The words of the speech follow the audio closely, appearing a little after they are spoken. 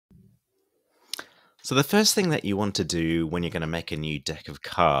So the first thing that you want to do when you're going to make a new deck of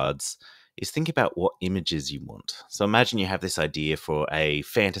cards is think about what images you want. So imagine you have this idea for a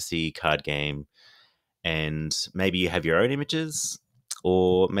fantasy card game, and maybe you have your own images,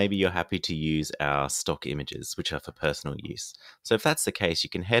 or maybe you're happy to use our stock images, which are for personal use. So if that's the case, you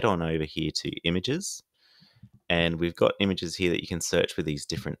can head on over here to images, and we've got images here that you can search with these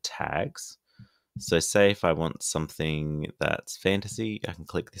different tags. So say if I want something that's fantasy, I can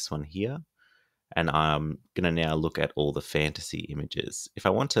click this one here, and I'm going to now look at all the fantasy images. If I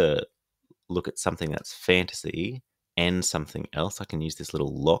want to look at something that's fantasy and something else, I can use this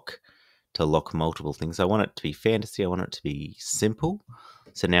little lock to lock multiple things. I want it to be fantasy, I want it to be simple.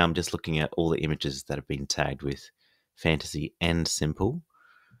 So now I'm just looking at all the images that have been tagged with fantasy and simple.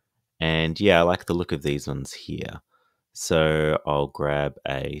 And yeah, I like the look of these ones here. So I'll grab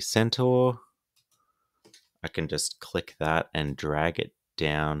a centaur. I can just click that and drag it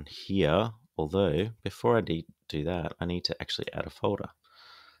down here. Although, before I do that, I need to actually add a folder.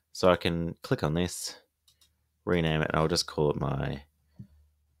 So I can click on this, rename it, and I'll just call it my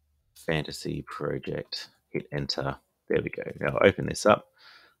fantasy project. Hit enter. There we go. Now I'll open this up.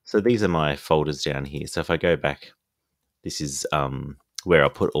 So these are my folders down here. So if I go back, this is where I'll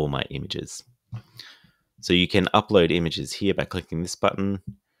put all my images. So you can upload images here by clicking this button.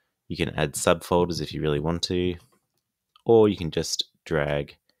 You can add subfolders if you really want to, or you can just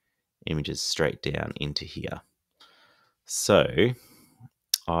drag images straight down into here. So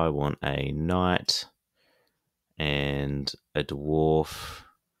I want a knight and a dwarf,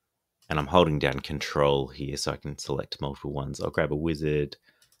 and I'm holding down control here so I can select multiple ones. I'll grab a wizard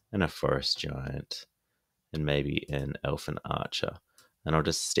and a forest giant and maybe an elfin archer, and I'll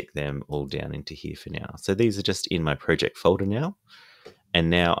just stick them all down into here for now. So these are just in my project folder now,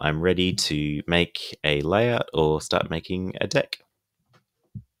 and now I'm ready to make a layout or start making a deck.